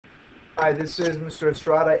Hi, this is Mr.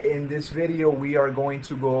 Estrada. In this video, we are going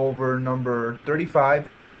to go over number 35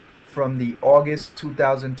 from the August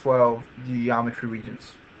 2012 geometry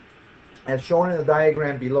regions. As shown in the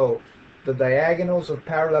diagram below, the diagonals of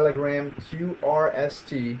parallelogram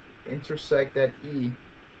QRST intersect at E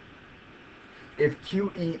if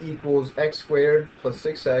QE equals x squared plus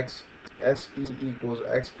 6x, SE equals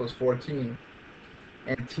x plus 14,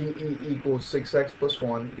 and TE equals 6x plus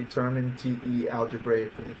 1, determine TE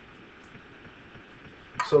algebraically.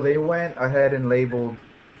 So they went ahead and labeled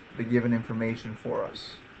the given information for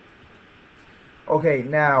us. Okay,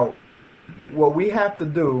 now what we have to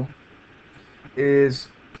do is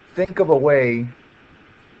think of a way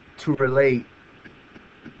to relate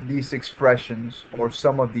these expressions or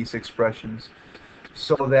some of these expressions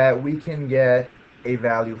so that we can get a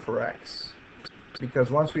value for x.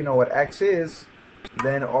 Because once we know what x is,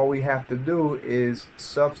 then all we have to do is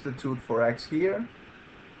substitute for x here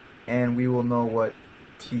and we will know what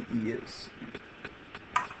TE is.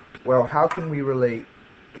 Well, how can we relate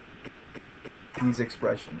these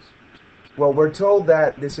expressions? Well, we're told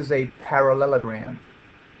that this is a parallelogram.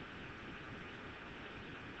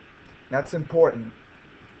 That's important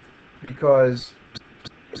because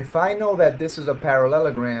if I know that this is a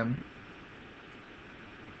parallelogram,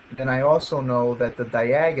 then I also know that the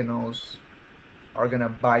diagonals are going to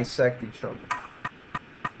bisect each other.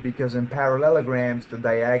 Because in parallelograms, the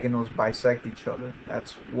diagonals bisect each other.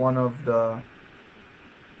 That's one of the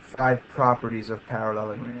 5 properties of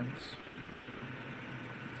parallelograms.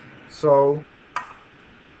 So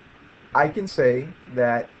I can say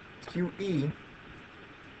that QE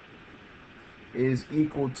is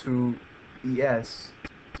equal to ES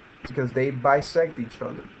because they bisect each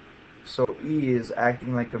other. So E is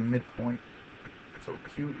acting like a midpoint. So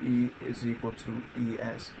QE is equal to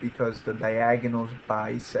ES because the diagonals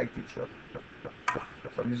bisect each other.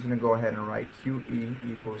 So I'm just going to go ahead and write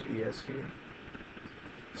QE equals ES here.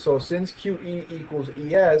 So since QE equals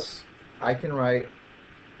ES, I can write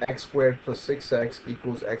x squared plus 6x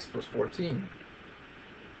equals x plus 14.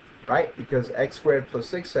 Right? Because x squared plus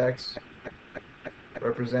 6x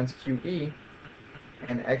represents QE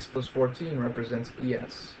and x plus 14 represents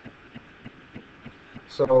ES.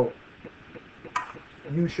 So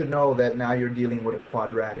you should know that now you're dealing with a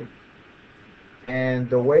quadratic. And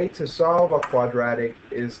the way to solve a quadratic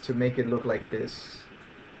is to make it look like this.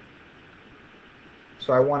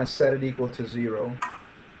 So I want to set it equal to 0.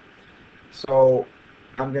 So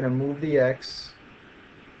I'm going to move the x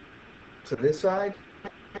to this side.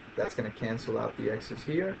 That's going to cancel out the x's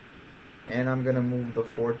here. And I'm going to move the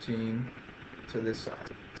 14 to this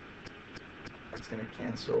side. That's going to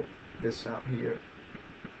cancel this out here.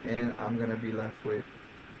 And I'm going to be left with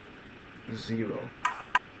 0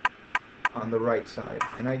 on the right side.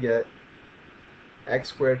 And I get x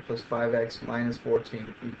squared plus 5x minus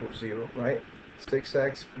 14 equals 0, right?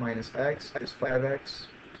 6x minus x is 5x.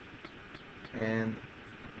 And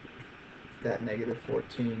that negative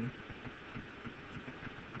 14.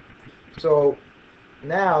 So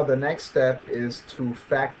now the next step is to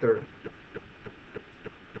factor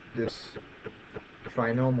this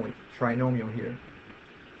trinomial here.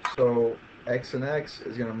 So x and x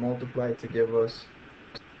is going to multiply to give us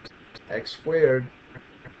x squared.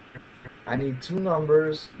 I need two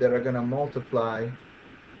numbers that are going to multiply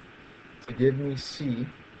to give me c,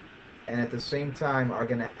 and at the same time are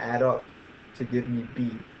going to add up to give me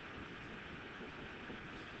b.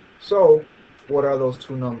 So what are those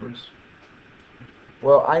two numbers?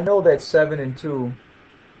 Well, I know that 7 and 2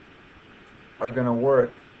 are going to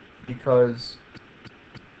work because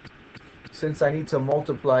since I need to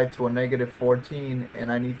multiply to a negative 14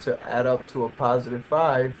 and I need to add up to a positive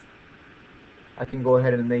 5, I can go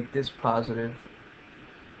ahead and make this positive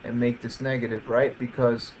and make this negative, right?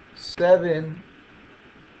 Because 7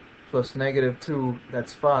 plus negative 2,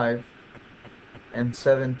 that's 5, and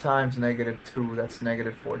 7 times negative 2, that's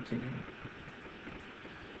negative 14.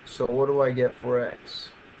 So what do I get for x?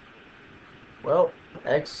 Well,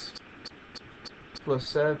 x plus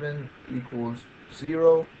 7 equals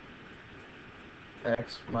 0.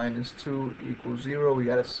 X minus 2 equals 0. We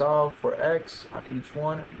got to solve for x on each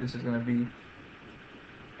one. This is going to be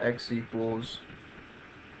x equals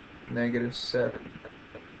negative 7.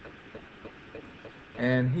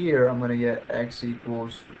 And here I'm going to get x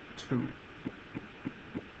equals 2.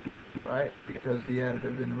 Right? Because the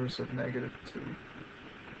additive inverse of negative 2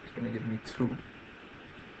 is going to give me 2.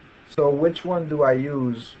 So which one do I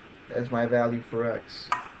use as my value for x?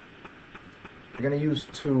 You're going to use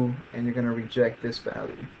 2 and you're going to reject this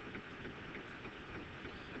value.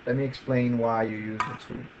 Let me explain why you use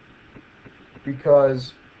the 2.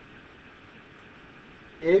 Because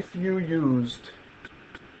if you used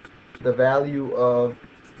the value of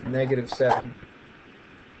 -7,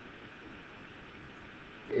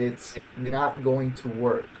 it's not going to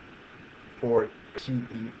work for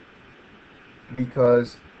TE,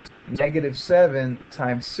 because -7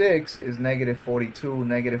 times 6 is -42.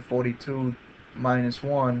 -42 minus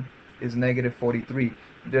 1 is -43.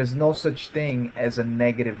 There's no such thing as a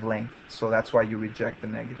negative length, so that's why you reject the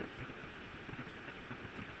negative.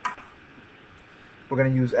 We're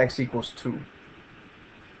going to use x equals 2.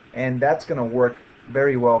 And that's going to work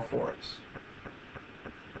very well for us.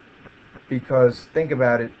 Because think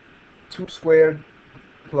about it, 2 squared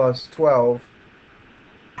plus 12,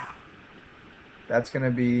 that's going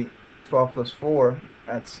to be 12 plus 4,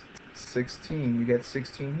 that's 16. You get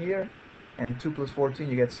 16 here, and 2 plus 14,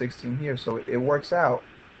 you get 16 here. So it works out.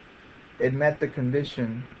 It met the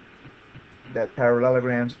condition that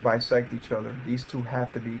parallelograms bisect each other. These two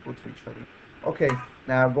have to be equal to each other. Okay,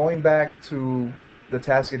 now going back to the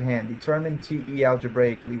task at hand, determine TE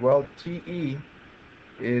algebraically. Well, TE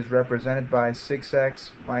is represented by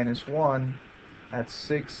 6x minus 1. That's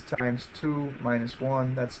 6 times 2 minus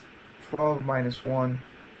 1. That's 12 minus 1.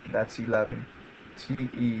 That's 11.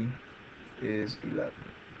 TE is 11.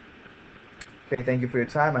 Okay, thank you for your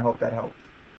time. I hope that helped.